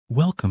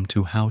Welcome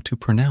to How to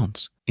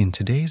Pronounce. In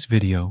today's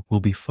video,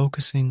 we'll be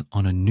focusing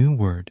on a new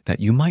word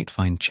that you might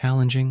find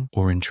challenging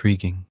or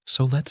intriguing.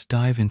 So let's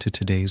dive into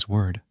today's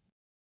word.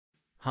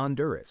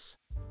 Honduras.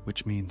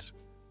 Which means,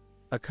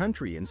 A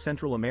country in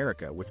Central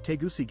America with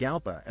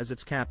Tegucigalpa as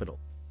its capital.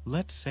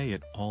 let's say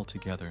it all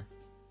together.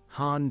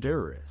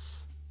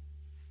 Honduras.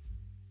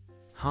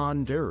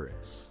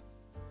 Honduras.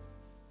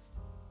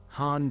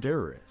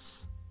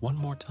 Honduras. One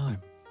more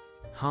time.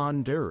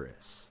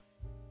 Honduras.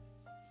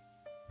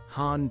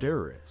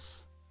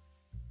 Honduras.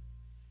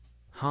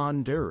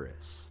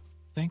 Honduras.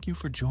 Thank you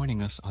for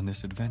joining us on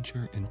this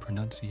adventure in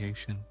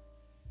pronunciation.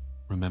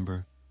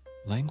 Remember,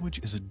 language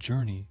is a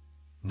journey,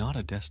 not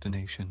a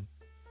destination.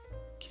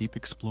 Keep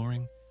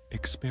exploring,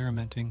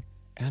 experimenting,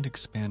 and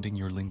expanding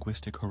your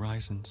linguistic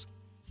horizons.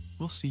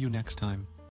 We'll see you next time.